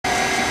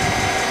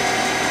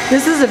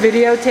This is a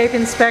videotape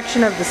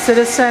inspection of the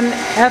Citizen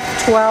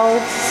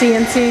F12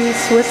 CNC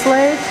Swiss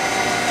lathe.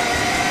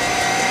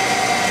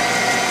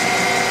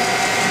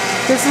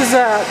 This is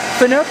a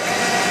Fanuc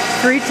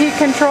 3T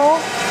control.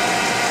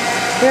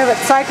 We have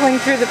it cycling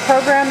through the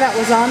program that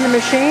was on the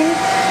machine.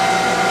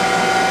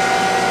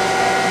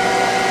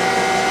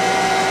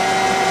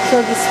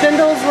 So the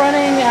spindle's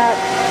running at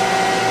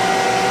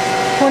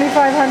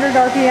 2500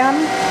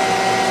 RPM.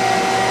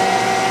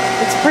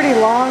 It's a pretty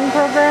long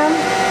program.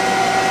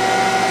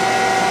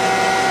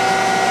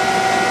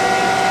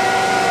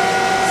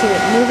 See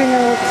it moving a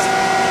little.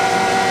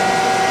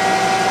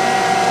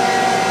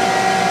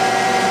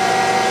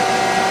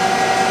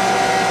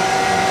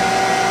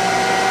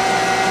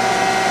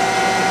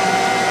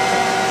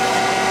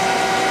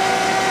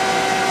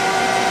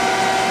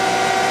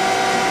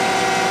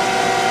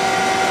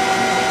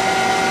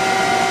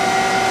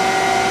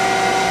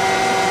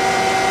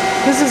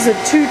 This is a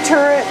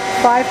 2-turret,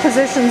 5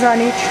 positions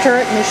on each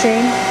turret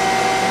machine.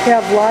 We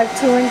have live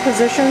tooling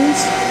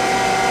positions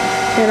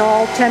in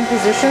all 10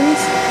 positions.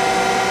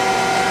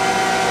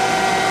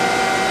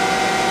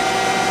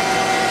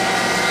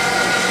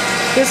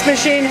 This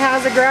machine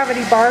has a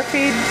gravity bar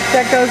feed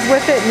that goes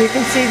with it, and you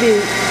can see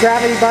the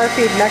gravity bar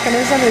feed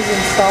mechanism is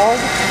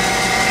installed.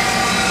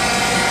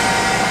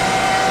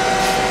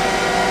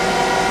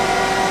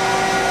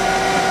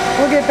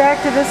 We'll get back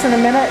to this in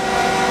a minute.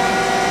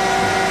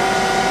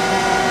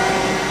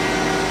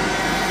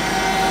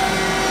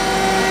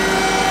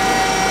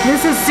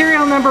 This is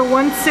serial number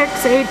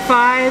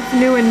 1685,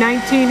 new in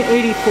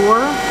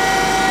 1984.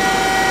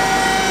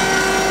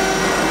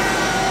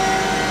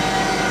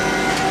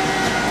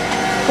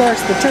 Of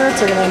course, the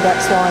turrets are going to end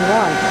up slowing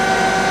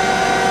down.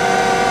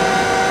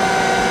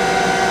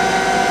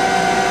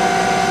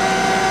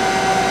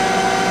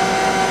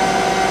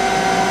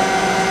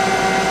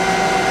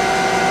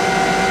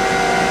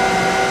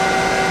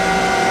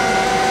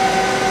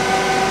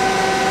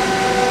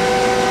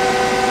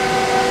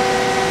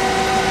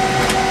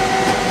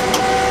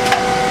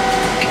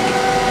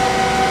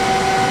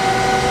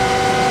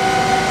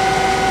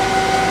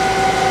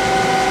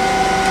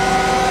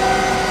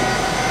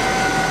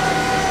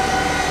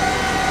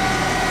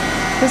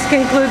 This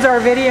concludes our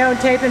video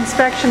tape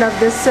inspection of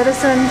this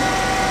Citizen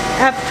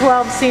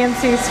F12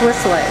 CNC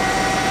Swiss lathe.